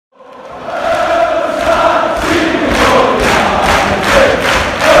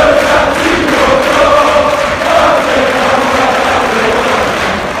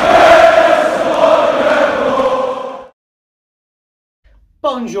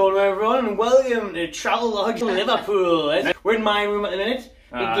Buongiorno everyone and welcome to Travelodge Liverpool. We're in my room at the minute.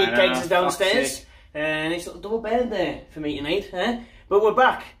 Big Gate takes us downstairs. And it's a little double bed there for me tonight. But we're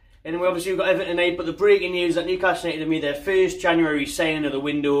back. And we've got Everton tonight, but the breaking news that Newcastle United have made their first January signing of the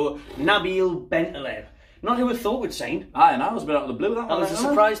window, Nabil Bentaleb. Not who we thought would sign. Aye, and I was a bit out of the blue. That was a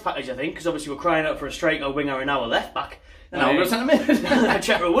surprise package, I think, because obviously we're crying out for a striker, winger, and now a left back. And now we're going to send him in.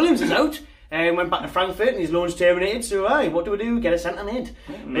 Chetro Williams is out. Went back to Frankfurt and his loan's terminated, so what do we do? Get a centre mid.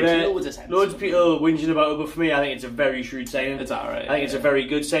 Loads of sense. Loads of people whinging about it, but for me I think it's a very shrewd signing. It's alright. I think it's a very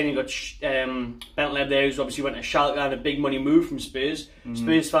good signing. You've got Bentaleb there, who's obviously went to Schalke and a big money move from Spurs.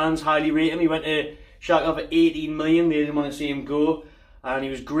 Spurs fans highly rate him. He went to Schalke for 18 million, they didn't want to see him go. And he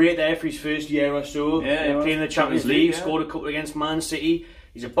was great there for his first year or so. Playing in the Champions League, scored a couple against Man City.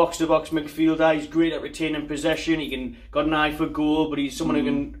 He's a box-to-box midfielder. He's great at retaining possession. Got an eye for goal, but he's someone who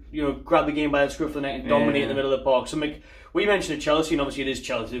can, grab the game by the scruff of the neck and dominate in the middle of the park. So we mentioned at Chelsea, and obviously it is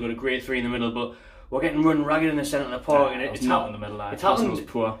Chelsea. They've got a great three in the middle, but we're getting run ragged in the centre of the park. And it's out in the middle. It's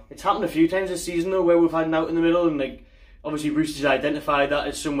happened a few times this season though, where we've had an out in the middle, and obviously Bruce has identified that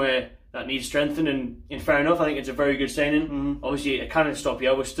as somewhere that needs strengthening. And fair enough, I think it's a very good signing. Obviously, it can't stop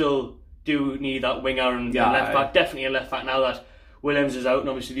you. We still do need that winger and left back. Definitely a left back now that Williams is out, and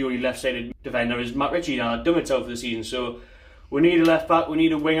obviously the only left-sided defender is Matt Ritchie now. Dummett's out for the season, so we need a left back, we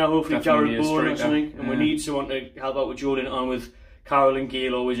need a winger, hopefully Jared Bowen or something, and we need someone to help out with Jordan on with Carroll and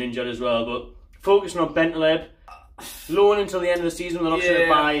Gale always injured as well. But focusing on Bentaleb, loan until the end of the season with an option to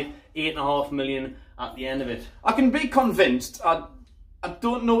buy $8.5 million at the end of it. I can be convinced. I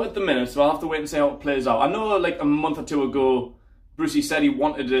don't know at the minute, so I'll have to wait and see how it plays out. I know like a month or two ago, Brucey said he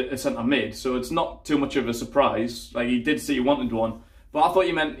wanted a centre mid, so it's not too much of a surprise. Like, he did say he wanted one, but I thought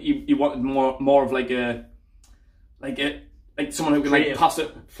you meant he wanted more of like someone who can pass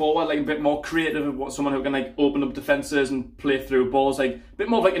it forward, like a bit more creative, someone who can open up defences and play through balls, like a bit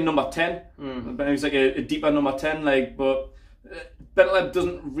more of like a number 10. He's like a deeper number 10, but Bentaleb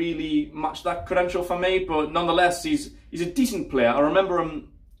doesn't really match that credential for me. But nonetheless, he's a decent player. I remember him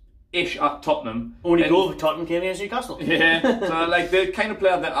ish at Tottenham. Only goal for Tottenham came against Newcastle. Yeah, so the kind of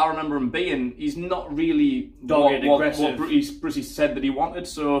player that I remember him being, he's not really dogged, what Brucey said that he wanted.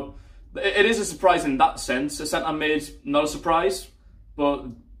 So it is a surprise in that sense. A centre mid, not a surprise, but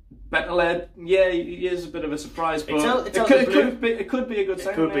Bentaleb, he is a bit of a surprise, but it could be a good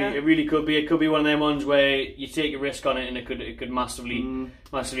sign. It really could be. It could be one of them ones where you take a risk on it, and it could massively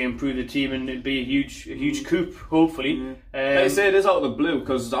improve the team, and it'd be a huge coup, hopefully. They say it is out of the blue,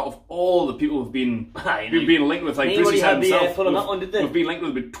 because out of all the people who've been linked with, like Brucey said himself, we've been linked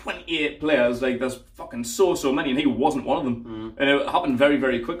with 28 players. Like, there's fucking so many, and he wasn't one of them. And it happened very,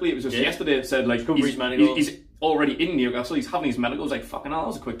 very quickly. It was just yesterday. It said like he's already in Newcastle, he's having his medicals. Like, fucking hell, that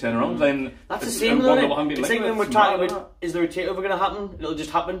was a quick turnaround. That's the same though. It's like when we're talking about, is there a takeover going to happen? It'll just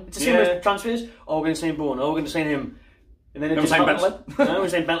happen. It's the same as transfers. Oh, we're going to sign Bowen. Oh, we're going to sign him. And then it just happens. No, we're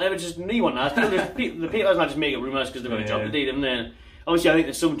saying Bentaleb. It's just a new one now. The people not just make up rumours because they've got a job to do them there. Obviously, I think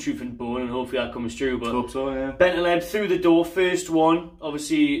there's some truth in Bowen, and hopefully that comes true. But I hope so, yeah. Bentaleb through the door, first one.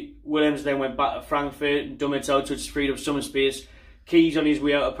 Obviously, Williams then went back to Frankfurt, Dummett's out, so it's freed up some space. Key's on his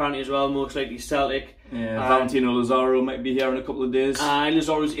way out apparently as well, most likely Celtic. Yeah, Valentino Lazaro might be here in a couple of days.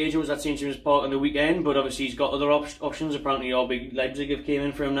 Lazaro's agent was at St James Park on the weekend, but obviously he's got other options. Apparently all big Leipzig have came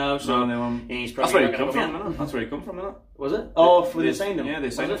in for him now, so he's that's where he come from, isn't it? That's where he come from, isn't it? Was it? Oh, they signed him? Yeah, they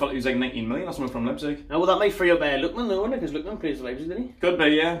signed him. He was like 19 million or something from Leipzig. Oh, well, that might free up Lookman though, wouldn't it? Because Lookman plays for Leipzig, didn't he? Could be,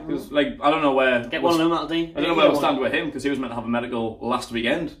 yeah. Because I don't know where... Get one of them, that'll do. I don't know where we'll stand with him, because he was meant to have a medical last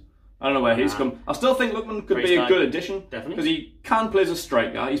weekend. I don't know where he's come. I still think Lookman could be a good addition. Definitely. Because he can play as a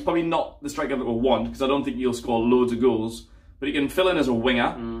striker. He's probably not the striker that we'll want, because I don't think he'll score loads of goals. But he can fill in as a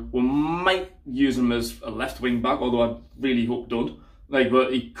winger. We might use him as a left wing back, although I really hope don't.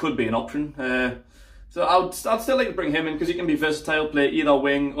 But he could be an option. So I'd still like to bring him in, because he can be versatile, play either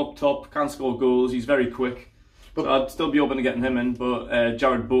wing, up top, can score goals. He's very quick. So I'd still be open to getting him in, but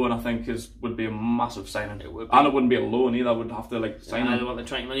Jared Bowen I think would be a massive signing. It would be. And it wouldn't be a loan either. I would have to sign him. I want the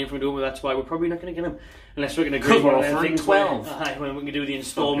 20 million from doing, but that's why we're probably not going to get him unless we're going to agree. Because we're offering 12. When we can do the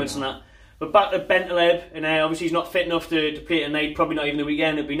instalments and that. But back to Bentaleb, and obviously he's not fit enough to play tonight. Probably not even the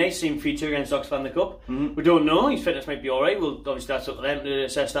weekend. It'd be nice to see him feature against Oxford in the Cup. We don't know. His fitness might be all right. Well, obviously that's up to them to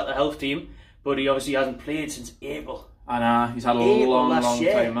assess that, the health team. But he obviously hasn't played since April. And he's had a long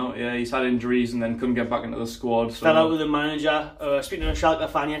time out. Yeah, he's had injuries and then couldn't get back into the squad. So. Fell out with the manager. Speaking to a Schalke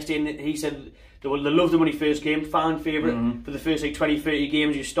fan yesterday, he said they loved him when he first came. Fan favourite for the first 20, 30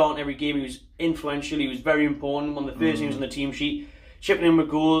 games. He was starting every game. He was influential. He was very important. One of the first names on the team sheet. Chipping in with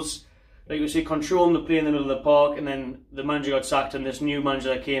goals. Like we say, controlling the play in the middle of the park. And then the manager got sacked, and this new manager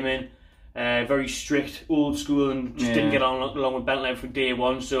that came in very strict, old school, and just didn't get on along with Bentaleb from day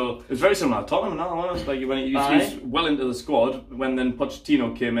one. So it was very similar to Tottenham. Like when he's well into the squad, when then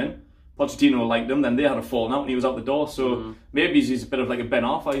Pochettino came in. Pochettino liked him, then they had a falling out and he was out the door. So maybe he's a bit of like a Ben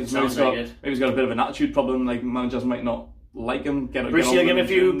Arthur. Maybe he's got a bit of an attitude problem. Like managers might not like him. Brucey will give him a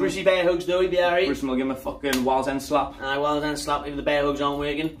few Brucey bear hugs though, he'll be alright. Brucey will give him a fucking Wild's End slap. Wild's End slap if the bear hugs aren't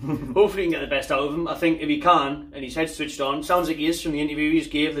working. Hopefully he can get the best out of him. I think if he can, and his head's switched on, sounds like he is from the interview he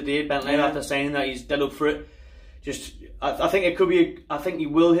just gave the day, Bentaleb, after saying that he's dead up for it. I think it could be, I think he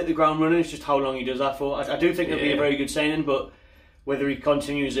will hit the ground running, it's just how long he does that for. I do think it'll be a very good signing, but whether he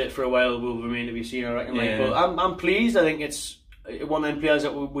continues it for a while will remain to be seen, I reckon. But I'm pleased. I think it's one of them players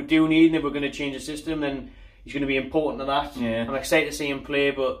that we do need, and if we're going to change the system, then he's going to be important to that. I'm excited to see him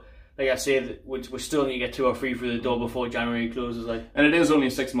play, but like I say, we still need to get 2 or 3 through the door before January closes. And it is only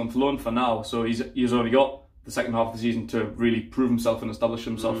a 6-month loan for now, so he's only got the second half of the season to really prove himself and establish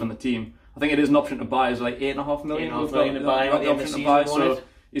himself in the team. I think it is an option to buy. It's like $8.5 million. $8.5 million to buy at the end of the season. So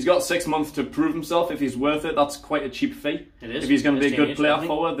he's got 6 months to prove himself. If he's worth it, that's quite a cheap fee. It is. If he's going to be a good player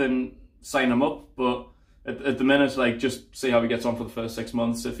forward, then sign him up. But at the minute, like, just see how he gets on for the first 6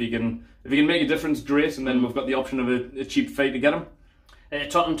 months. If he can make a difference, great. And then we've got the option of a cheap fee to get him.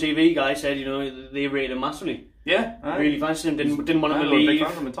 Tottenham TV guy said, they rated him massively. Yeah, really fancied him. Didn't want him to leave. Big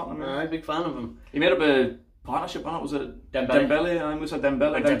fan of him in Tottenham. Big fan of him. He made up a partnership on it. Was it Dembele? I think we said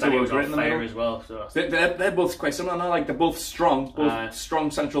Dembele. Dembele was on fire as well. So they're both quite similar now. Like they're both strong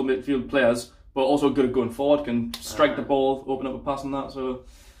strong central midfield players, but also good at going forward. Can strike the ball, open up a pass, and that. So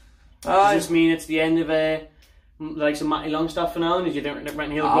does this mean it's the end of like some Matty Longstaff for now? And did you think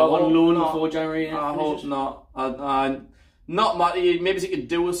he'll go on loan before January? I hope not. Not Matty. Maybe he could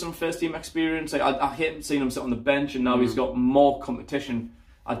do with some first team experience. Like, I hate seeing him sit on the bench, and now he's got more competition.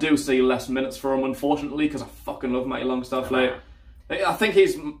 I do see less minutes for him, unfortunately, because I fucking love Matty Longstaff. Like, I think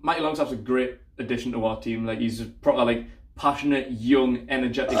Matty Longstaff's a great addition to our team. Like, he's a proper, like, passionate, young,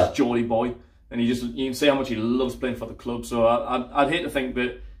 energetic, jolly boy, and you can see how much he loves playing for the club. So I'd hate to think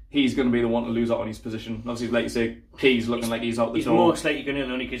that he's going to be the one to lose out on his position. Obviously, like you say, Key's looking like he's out the door. He's most likely going to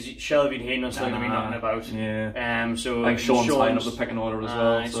only because Shelby and Hayden are still going to be knocking about. Yeah. So I think Sean's high up the pecking order as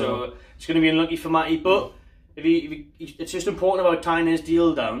well. So it's going to be unlucky for Matty, but it's just important about tying his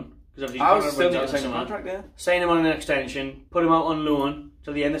deal down. I was still going to sign a contract, sign him on an extension, put him out on loan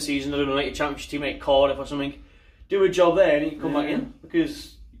till the end of the season. I don't know, like a championship team like Cardiff or something. Do a job there and he can come back in,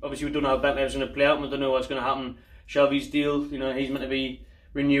 because obviously we don't know how Bentaleb's going to play out, and we don't know what's going to happen. Shelby's deal, he's meant to be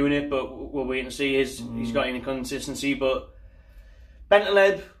renewing it, but we'll wait and see. He's got inconsistency, but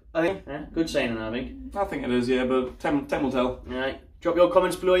Bentaleb, I think, good signing, I think. I think it is, but time will tell. Alright, drop your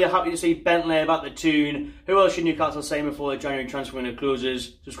comments below. You're happy to see Bentaleb at the tune. Who else should Newcastle sign before the January transfer window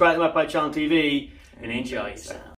closes? Subscribe to my channel TV and enjoy yourself.